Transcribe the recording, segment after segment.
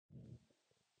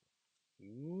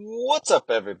What's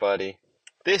up, everybody?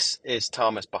 This is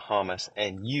Thomas Bahamas,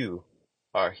 and you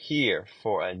are here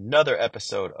for another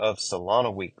episode of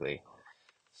Solana Weekly.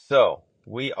 So,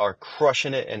 we are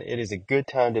crushing it, and it is a good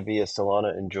time to be a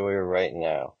Solana enjoyer right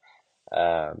now.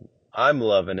 I'm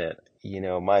loving it.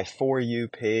 My For You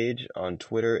page on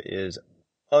Twitter is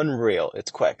unreal.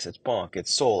 It's Quex, it's Bonk,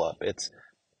 it's Sol up, it's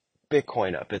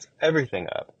Bitcoin up, it's everything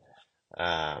up.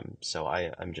 So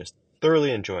I'm just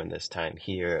thoroughly enjoying this time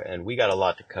here, and we got a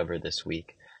lot to cover this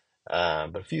week.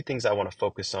 But a few things I want to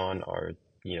focus on are,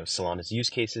 Solana's use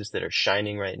cases that are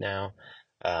shining right now,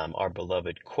 our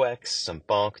beloved Quex, some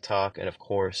bonk talk, and of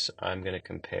course, I'm going to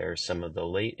compare some of the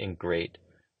late and great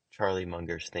Charlie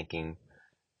Munger's thinking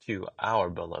to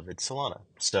our beloved Solana.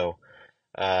 So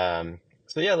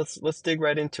yeah, let's dig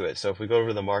right into it. So if we go over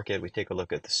to the market, we take a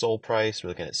look at the Sol price. We're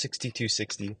looking at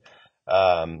 62.60.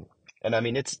 Um, and I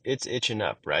mean it's itching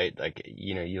up, right? Like,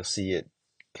 you'll see it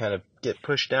kind of get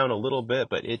pushed down a little bit,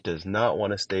 but it does not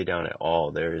want to stay down at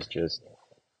all. There is just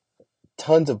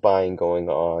tons of buying going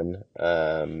on.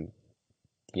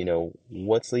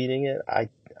 What's leading it? I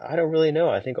don't really know.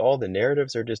 I think all the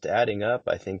narratives are just adding up.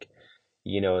 I think,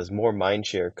 as more mind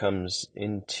share comes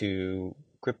into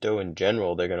crypto in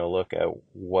general, they're going to look at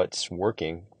what's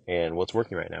working, and what's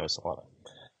working right now is Solana.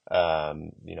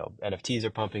 NFTs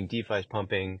are pumping, DeFi is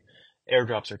pumping,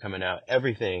 airdrops are coming out.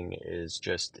 Everything is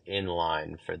just in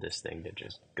line for this thing to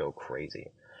just go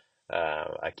crazy.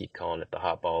 I keep calling it the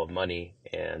hot ball of money,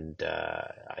 and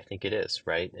I think it is,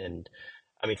 right? And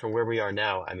I mean, from where we are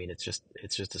now, I mean, it's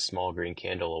just a small green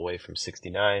candle away from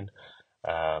 69.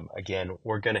 Again,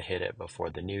 we're gonna hit it before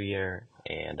the new year,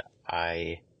 and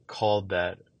I called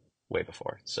that way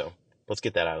before. So let's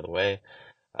get that out of the way.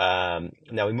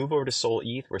 Now we move over to Sol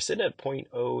ETH. We're sitting at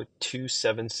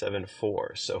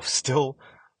 0.02774, so still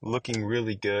looking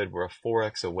really good. We're a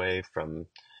 4x away from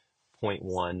point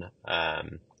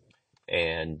 0.1.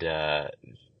 And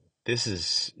this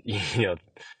is,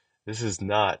 this is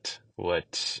not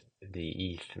what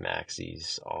the ETH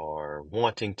maxis are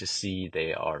wanting to see.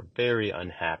 They are very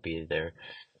unhappy. They're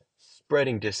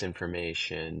spreading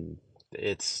disinformation.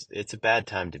 It's a bad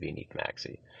time to be an ETH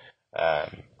maxi.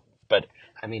 Um, but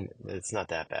I mean, it's not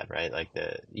that bad, right? Like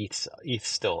the ETH's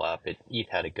still up. ETH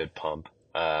had a good pump.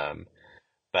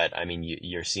 But I mean,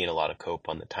 you're seeing a lot of cope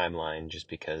on the timeline just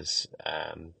because,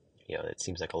 it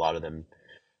seems like a lot of them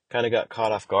kind of got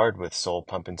caught off guard with Sol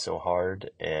pumping so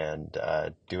hard and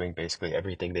doing basically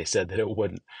everything they said that it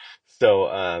wouldn't. So,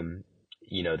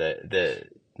 the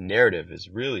narrative is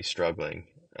really struggling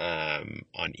on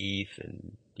ETH,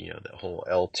 and the whole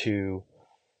L2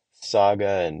 saga,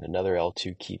 and another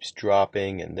L2 keeps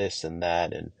dropping, and this and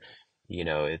that, and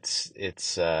it's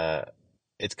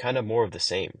kind of more of the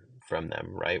same from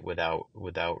them, right?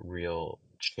 Without real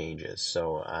changes.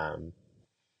 So,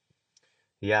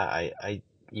 yeah,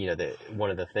 the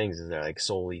one of the things is that like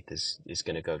Sol ETH is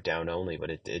going to go down only, but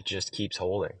it just keeps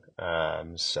holding.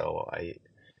 So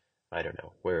I don't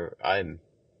know. I'm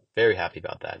very happy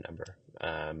about that number.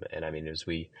 And I mean, as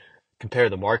we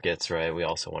compare the markets, right, we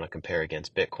also want to compare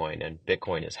against Bitcoin, and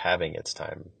Bitcoin is having its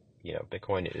time.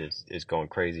 Bitcoin is going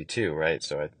crazy too, right?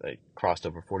 So I crossed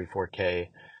over 44K.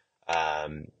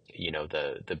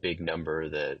 The big number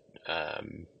that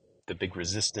the big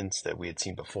resistance that we had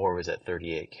seen before was at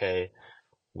 38K.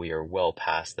 We are well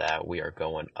past that. We are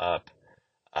going up.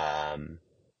 Um,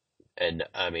 and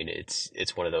I mean, it's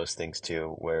one of those things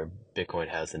too, where Bitcoin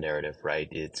has the narrative, right?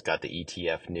 It's got the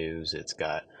ETF news. It's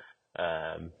got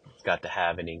the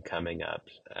halvening coming up.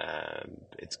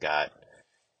 It's got,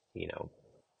 you know,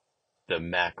 the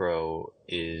macro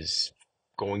is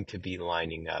going to be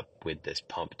lining up with this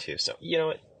pump too. So,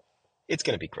 it's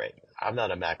going to be great. I'm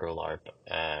not a macro LARP.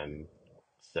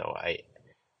 So I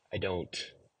don't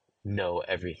know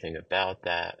everything about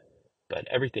that, but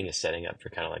everything is setting up for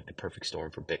kind of like the perfect storm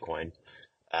for Bitcoin.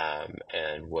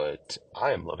 And what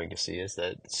I am loving to see is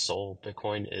that Sol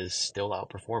Bitcoin is still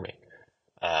outperforming.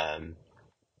 Um,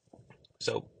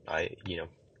 so I'm going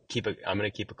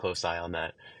to keep a close eye on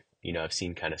that. I've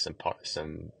seen kind of some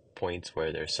points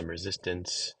where there's some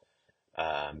resistance.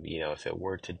 If it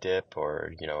were to dip,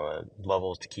 or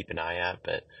levels to keep an eye at.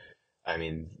 But I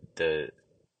mean, the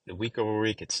week over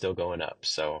week, it's still going up.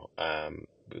 So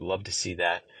we love to see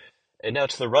that. And now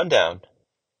to the rundown.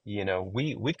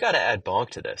 We've got to add Bonk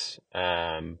to this.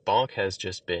 Bonk has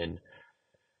just been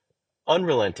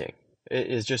unrelenting. It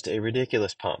is just a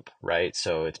ridiculous pump, right?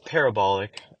 So it's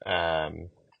parabolic.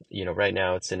 Right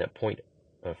now it's in at point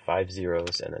of five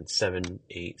zeros, and then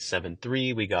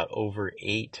 7.873. We got over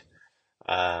 8.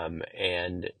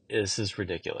 And this is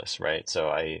ridiculous, right?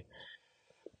 So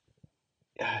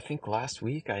I think last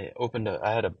week I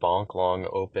had a bonk long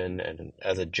open, and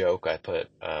as a joke I put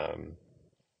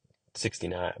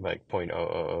 69, like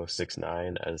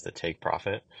 0.00069 as the take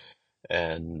profit,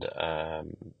 and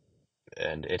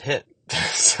and it hit.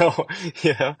 So,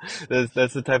 you know,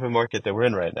 that's the type of market that we're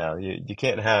in right now. You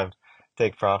can't have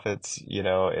take profits,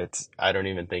 I don't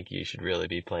even think you should really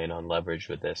be playing on leverage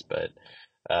with this, but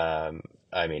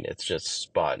I mean, it's just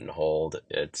spot and hold.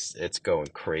 It's going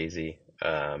crazy.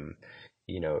 A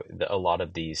lot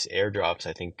of these airdrops,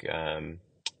 I think,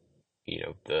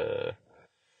 the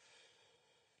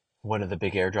one of the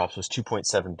big airdrops was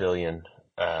 2.7 billion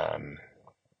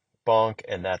bonk,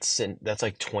 and that's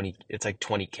like 20, it's like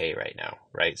 20K right now,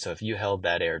 right? So if you held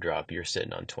that airdrop, you're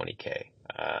sitting on 20K.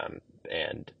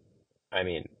 And I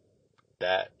mean,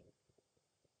 that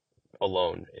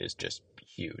alone is just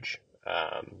huge.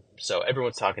 So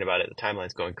everyone's talking about it. The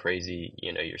timeline's going crazy.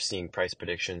 You're seeing price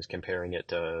predictions comparing it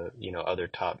to, other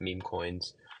top meme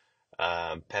coins.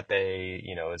 Pepe,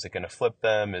 is it going to flip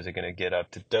them? Is it going to get up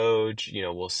to Doge?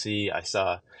 We'll see. I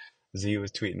saw Z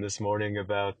was tweeting this morning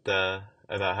about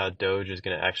how Doge is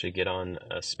going to actually get on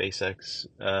SpaceX.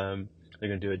 They're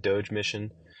going to do a Doge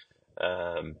mission.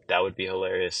 That would be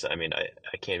hilarious. I mean,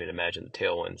 I can't even imagine the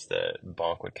tailwinds that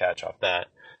Bonk would catch off that.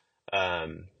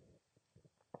 Um,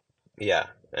 yeah,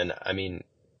 and I mean,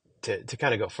 to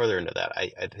kind of go further into that,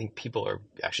 I think people are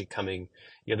actually coming.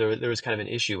 There was kind of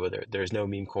an issue where there's no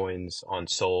meme coins on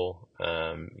Sol.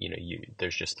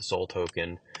 There's just the Sol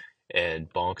token,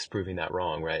 and Bonk's proving that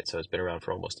wrong, right? So it's been around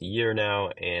for almost a year now,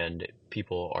 and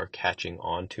people are catching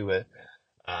on to it.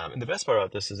 And the best part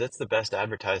about this is it's the best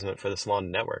advertisement for the Solana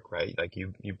network, right? Like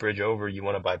you bridge over, you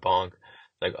want to buy Bonk,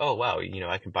 like, oh wow,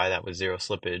 I can buy that with zero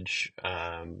slippage,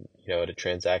 at a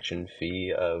transaction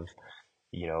fee of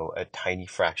a tiny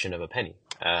fraction of a penny.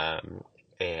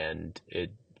 And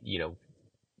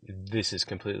this is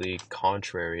completely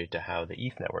contrary to how the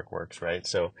ETH network works, right?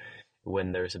 So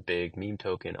when there's a big meme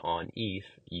token on ETH,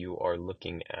 you are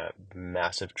looking at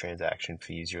massive transaction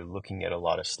fees. You're looking at a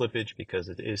lot of slippage because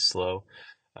it is slow.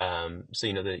 So,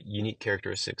 the unique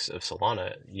characteristics of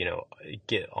Solana,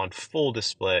 get on full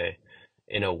display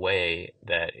in a way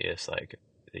that is like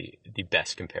the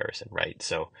best comparison, right?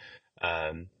 So,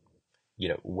 um,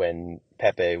 when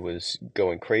Pepe was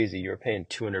going crazy, you were paying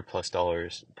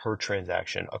 $200+ per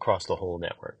transaction across the whole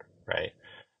network, right?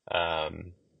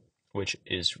 Um, which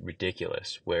is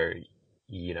ridiculous. Where,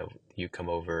 you come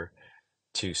over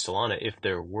to Solana, if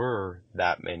there were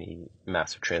that many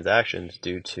massive transactions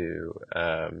due to,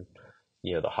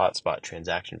 the hotspot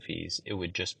transaction fees, it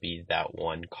would just be that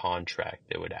one contract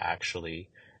that would actually,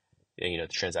 the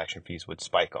transaction fees would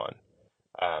spike on.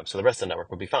 So the rest of the network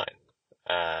would be fine.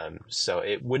 So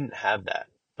it wouldn't have that,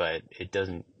 but it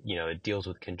doesn't, it deals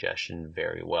with congestion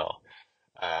very well.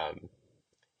 Um,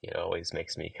 it always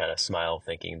makes me kind of smile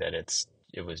thinking that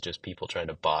it was just people trying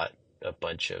to bot a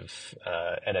bunch of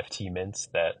NFT mints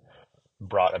that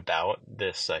brought about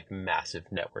this like massive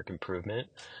network improvement.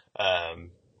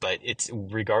 But it's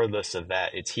regardless of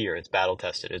that, it's here, it's battle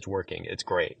tested, it's working, it's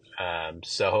great.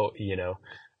 So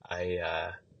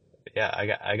I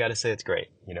yeah, I got to say it's great.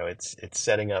 It's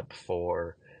setting up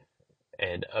for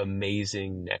an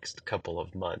amazing next couple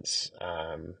of months.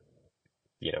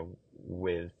 You know,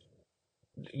 with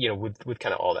with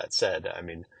kind of all that said, I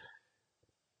mean,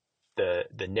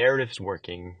 the narrative's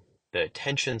working, the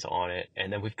tension's on it,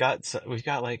 and then we've got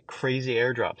like crazy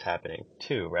airdrops happening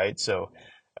too, right? So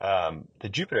the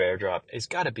Jupiter airdrop has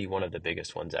got to be one of the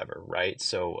biggest ones ever, right?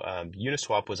 So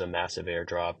Uniswap was a massive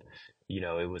airdrop.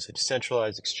 It was a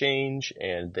decentralized exchange,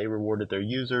 and they rewarded their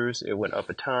users. It went up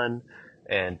a ton,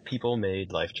 and people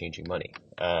made life-changing money.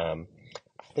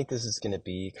 I think this is going to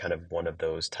be kind of one of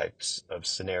those types of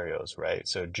scenarios, right?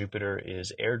 So Jupiter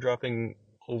is airdropping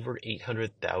over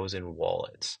 800,000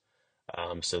 wallets.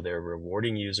 So they're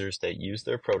rewarding users that use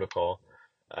their protocol,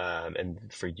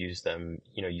 and use them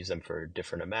for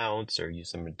different amounts or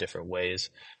use them in different ways.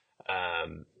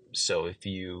 So if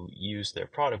you use their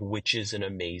product, which is an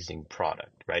amazing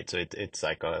product, right? So it's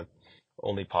like a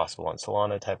only possible on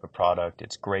Solana type of product.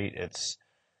 It's great. If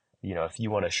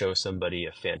you want to show somebody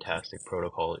a fantastic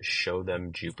protocol, show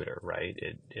them Jupiter, right?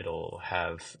 It'll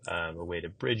have a way to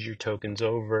bridge your tokens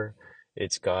over.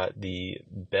 It's got the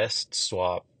best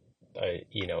swap,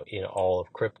 in all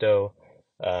of crypto,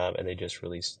 and they just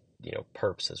released,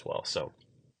 perps as well. So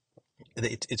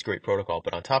it's great protocol.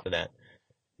 But on top of that,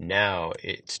 now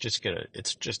it's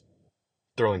just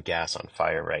throwing gas on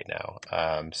fire right now.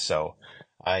 So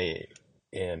I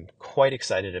am quite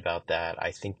excited about that.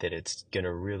 I think that it's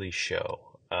gonna really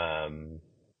show,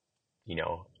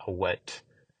 what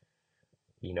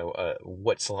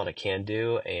what Solana can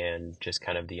do, and just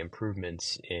kind of the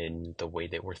improvements in the way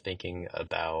that we're thinking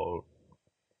about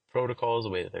protocols, the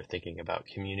way that they're thinking about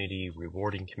community,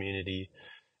 rewarding community,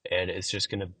 and it's just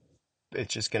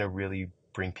gonna really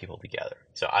bring people together.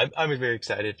 So I'm very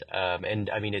excited, and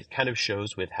I mean it kind of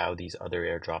shows with how these other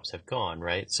airdrops have gone,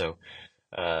 right? So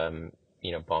um,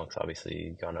 Bonk's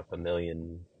obviously gone up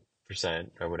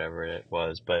 1,000,000% or whatever it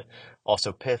was, but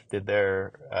also Pith did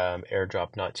their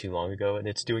airdrop not too long ago, and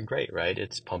it's doing great, right?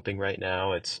 It's pumping right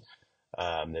now. It's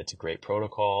a great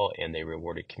protocol, and they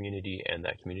rewarded community, and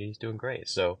that community is doing great.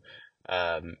 So,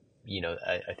 I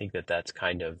think that that's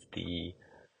kind of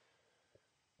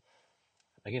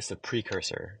I guess the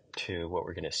precursor to what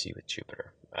we're going to see with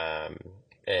Jupiter.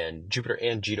 And Jupiter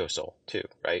and Jito Soul too,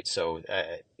 right? So,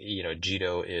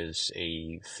 Jito is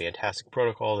a fantastic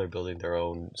protocol. They're building their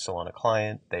own Solana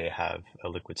client. They have a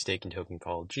liquid staking token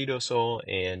called Jito Soul,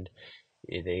 and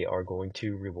they are going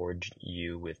to reward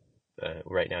you with.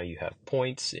 Right now, you have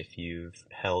points if you've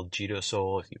held Jito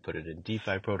Soul. If you put it in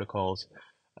DeFi protocols,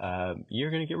 you're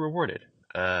going to get rewarded.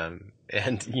 And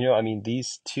I mean,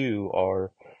 these two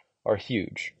are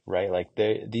huge, right? Like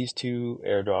these two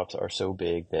airdrops are so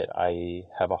big that I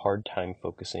have a hard time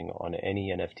focusing on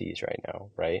any NFTs right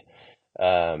now, right?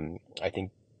 I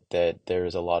think that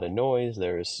there's a lot of noise.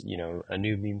 There's, a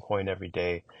new meme coin every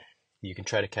day. You can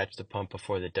try to catch the pump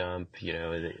before the dump.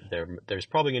 There's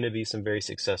probably going to be some very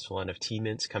successful NFT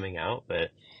mints coming out,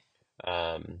 but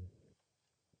um,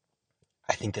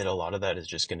 I think that a lot of that is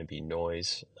just going to be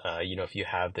noise. If you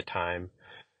have the time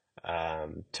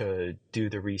to do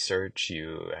the research.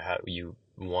 You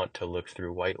want to look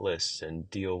through whitelists and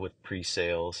deal with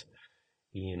pre-sales.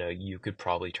 You could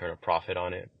probably turn a profit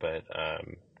on it, but I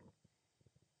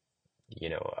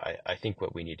think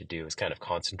what we need to do is kind of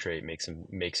concentrate, make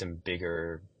some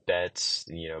bigger bets,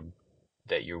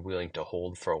 that you're willing to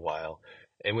hold for a while.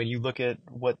 And when you look at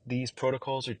what these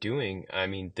protocols are doing, I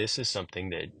mean, this is something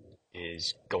that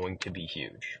is going to be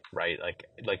huge, right?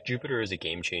 Like Jupiter is a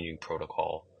game-changing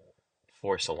protocol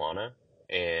for Solana,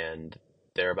 and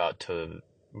they're about to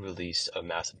release a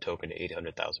massive token to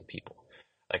 800,000 people.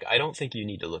 Like, I don't think you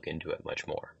need to look into it much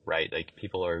more, right? Like,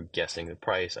 people are guessing the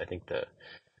price. I think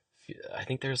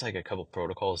there's like a couple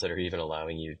protocols that are even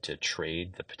allowing you to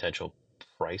trade the potential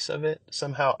price of it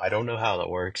somehow. I don't know how that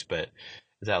works, but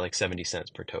is that like 70 cents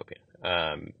per token?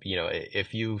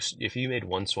 If you made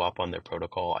one swap on their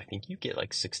protocol, I think you get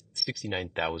like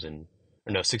 69,000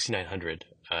 or no 6,900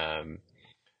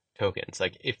 tokens.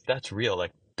 Like if that's real,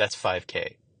 like that's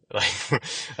 5K. Like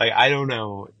like I don't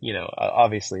know,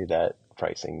 obviously that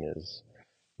pricing is,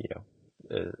 you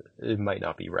it might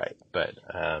not be right, but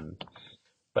I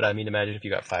mean, imagine if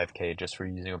you got 5K just for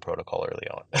using a protocol early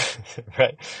on,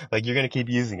 right? Like you're gonna keep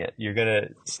using it. You're gonna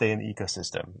stay in the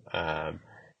ecosystem.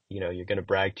 You're gonna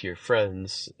brag to your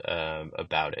friends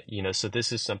about it. So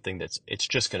this is something it's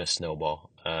just gonna snowball.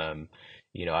 I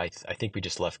think we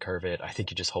just left curve it. I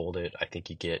think you just hold it. I think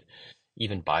you get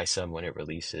even buy some when it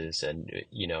releases, and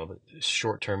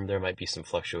short term there might be some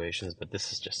fluctuations, but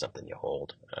this is just something you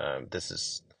hold. This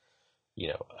is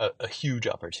a huge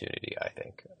opportunity, I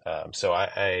think. So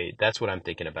that's what I'm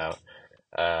thinking about.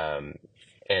 Um,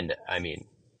 and I mean,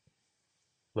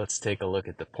 let's take a look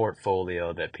at the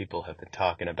portfolio that people have been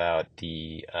talking about.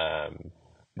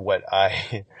 What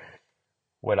I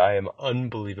what I am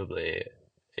unbelievably,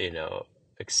 you know,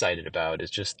 excited about is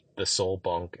just the Soul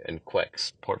Bonk and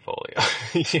Quex portfolio.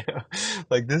 You know,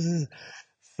 like this is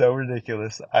so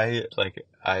ridiculous. I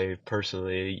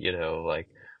personally, like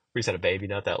we just had a baby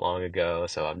not that long ago,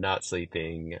 so I'm not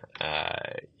sleeping.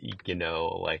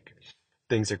 Like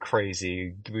things are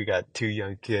crazy. We got two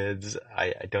young kids.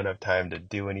 I don't have time to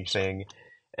do anything.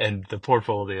 And the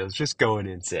portfolio is just going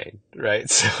insane, right?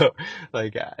 So,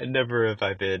 like, never have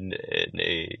I been in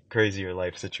a crazier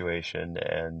life situation,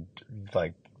 and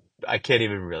like, I can't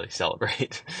even really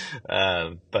celebrate.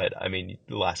 But I mean,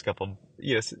 the last couple,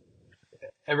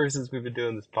 ever since we've been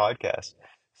doing this podcast,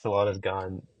 Solana's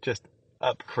gone just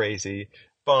up crazy.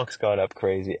 Bonk's gone up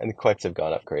crazy, and the Quecks have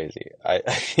gone up crazy. I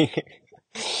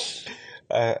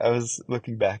was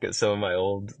looking back at some of my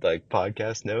old like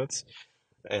podcast notes,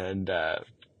 and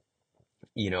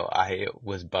I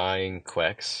was buying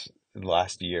Quecks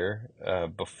last year,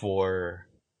 before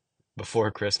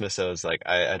Christmas. I was like,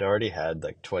 I'd already had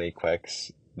like 20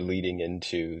 Quecks leading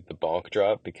into the Bonk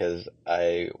drop because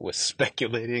I was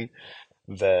speculating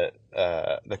that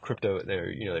the crypto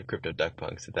duck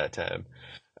punks at that time.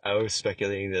 I was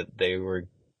speculating that they were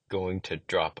going to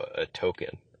drop a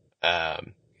token.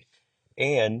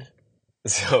 And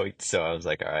so I was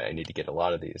like, all right, I need to get a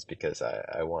lot of these because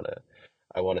I want to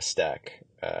stack.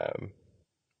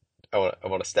 I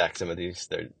want to stack some of these.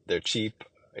 They're cheap.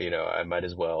 I might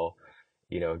as well,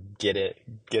 get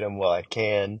them while I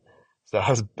can. So I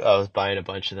was buying a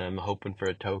bunch of them, hoping for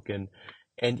a token.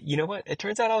 And you know what? It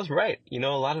turns out I was right. A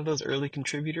lot of those early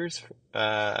contributors,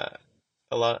 uh,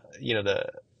 the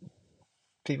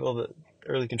people that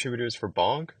early contributors for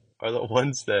Bonk are the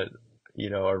ones that,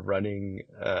 are running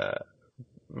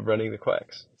the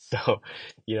Quacks. So,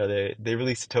 they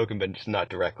released a token, but just not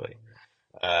directly.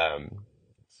 Um,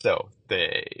 so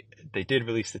they did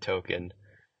release the token,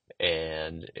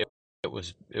 and it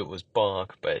was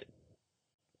bonk. But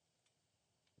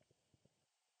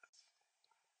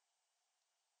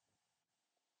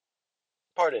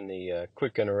pardon the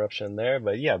quick interruption there.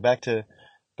 But yeah, back to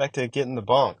getting the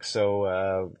bonk.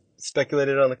 So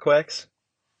speculated on the Quacks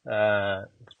uh,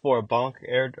 for a bonk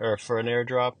air or for an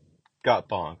airdrop, got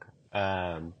bonk.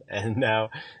 And now,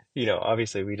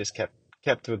 obviously we just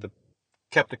kept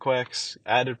the Quacks,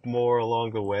 added more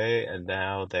along the way, and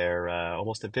now they're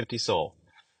almost at 50 Sol.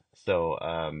 So,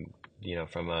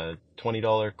 from a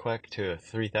 $20 quack to a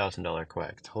 $3,000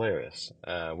 quack. It's hilarious.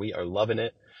 We are loving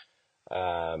it.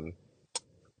 Um,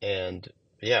 and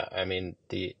yeah, I mean,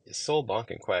 the Soul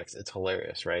Bonk and Quacks, it's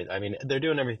hilarious, right? I mean, they're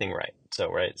doing everything right.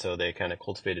 So, right. So they kind of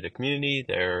cultivated a community.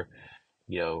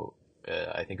 You know,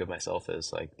 I think of myself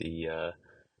as like the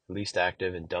least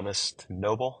active and dumbest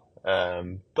noble.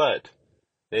 But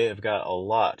they have got a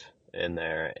lot in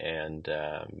there, and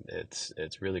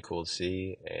it's really cool to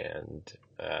see. And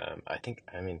I think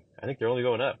they're only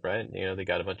going up, right? They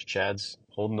got a bunch of Chads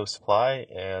holding the supply,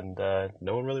 and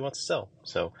no one really wants to sell.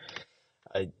 So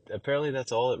apparently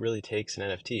that's all it really takes in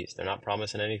NFTs. They're not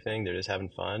promising anything; they're just having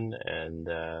fun, and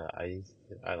I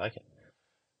like it.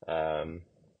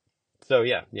 So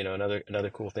yeah, another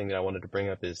cool thing that I wanted to bring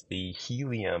up is the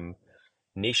Helium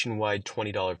nationwide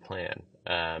 $20 plan.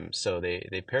 So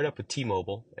they paired up with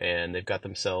T-Mobile, and they've got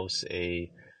themselves a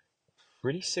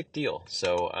pretty sick deal.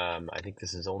 So I think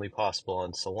this is only possible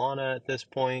on Solana at this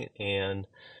point, and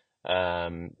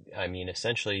I mean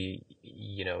essentially,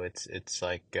 it's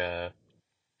like a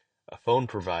phone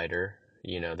provider.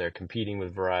 They're competing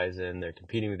with Verizon, they're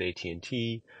competing with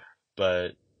AT&T,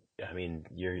 but I mean,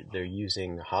 they're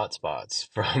using hotspots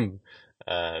from,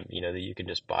 that you can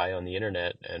just buy on the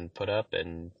internet and put up,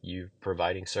 and you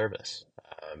providing service.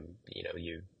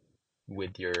 You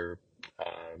with your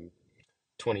um,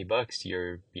 $20,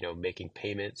 you're making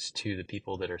payments to the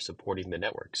people that are supporting the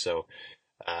network. So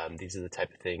these are the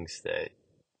type of things that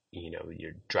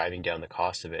you're driving down the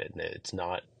cost of it, and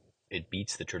it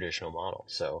beats the traditional model.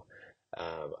 So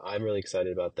I'm really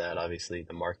excited about that. Obviously,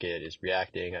 the market is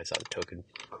reacting. I saw the token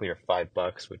clear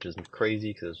 $5, which is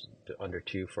crazy because it was under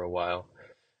two for a while.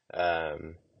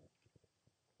 Um,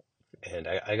 and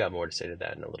I got more to say to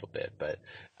that in a little bit, but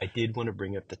I did want to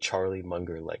bring up the Charlie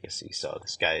Munger legacy. So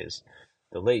this guy is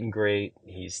the late and great.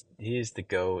 He is the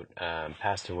goat.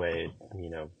 Passed away,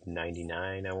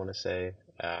 99, I want to say.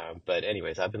 But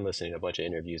anyways, I've been listening to a bunch of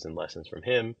interviews and lessons from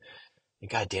him,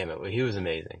 and God damn it, he was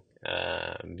amazing.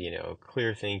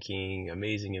 Clear thinking,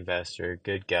 amazing investor,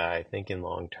 good guy, thinking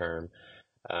long term.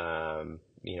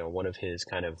 One of his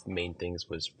kind of main things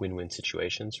was win-win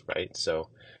situations, right? So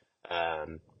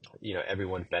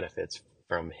everyone benefits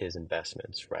from his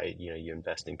investments, right? You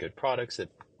invest in good products that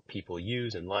people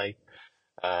use and like.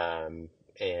 Um,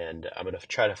 and I'm going to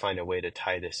try to find a way to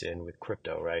tie this in with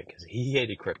crypto, right? Because he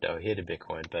hated crypto, he hated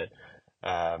Bitcoin, but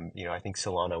I think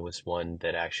Solana was one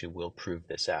that actually will prove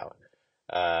this out.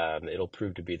 It'll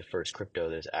prove to be the first crypto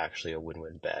that's actually a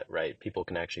win-win bet, right? People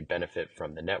can actually benefit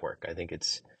from the network. I think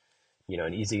it's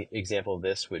an easy example of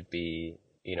this would be,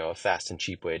 a fast and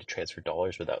cheap way to transfer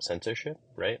dollars without censorship,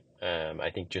 right?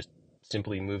 I think just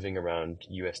simply moving around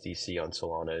USDC on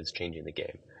Solana is changing the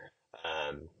game.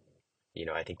 Um,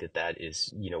 I think that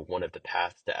is, one of the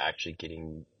paths to actually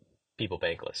getting people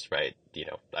bankless, right?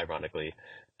 Ironically,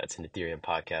 that's an Ethereum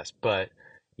podcast, but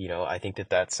I think that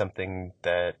that's something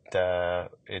that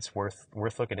it's worth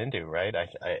looking into, right?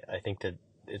 I think that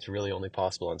it's really only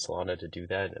possible on Solana to do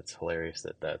that, and it's hilarious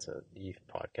that that's a ETH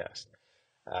podcast.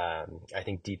 I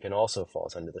think Deepin also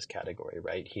falls under this category,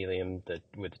 right? Helium,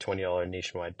 with the $20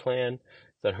 nationwide plan,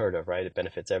 it's unheard of, right? It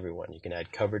benefits everyone. You can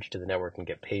add coverage to the network and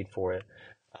get paid for it,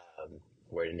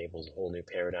 where it enables a whole new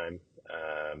paradigm.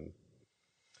 Um,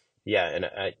 yeah, and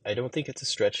I don't think it's a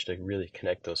stretch to really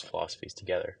connect those philosophies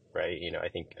together, right? I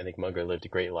think Munger lived a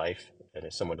great life and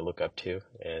is someone to look up to.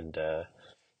 And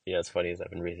it's funny as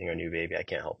I've been raising our new baby, I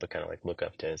can't help but kind of like look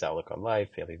up to his outlook on life,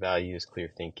 family values, clear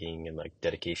thinking, and like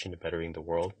dedication to bettering the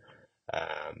world.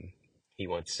 He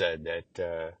once said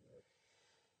that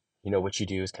what you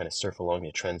do is kind of surf along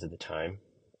the trends of the time,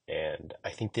 And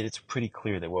I think that it's pretty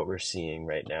clear that what we're seeing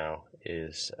right now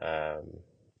is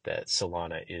that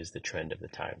Solana is the trend of the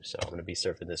time. So I'm going to be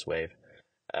surfing this wave.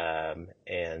 And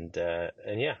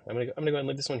yeah, I'm gonna go ahead and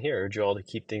leave this one here. I urge you all to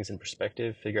keep things in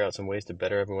perspective, figure out some ways to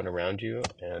better everyone around you,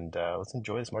 and let's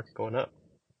enjoy this market going up.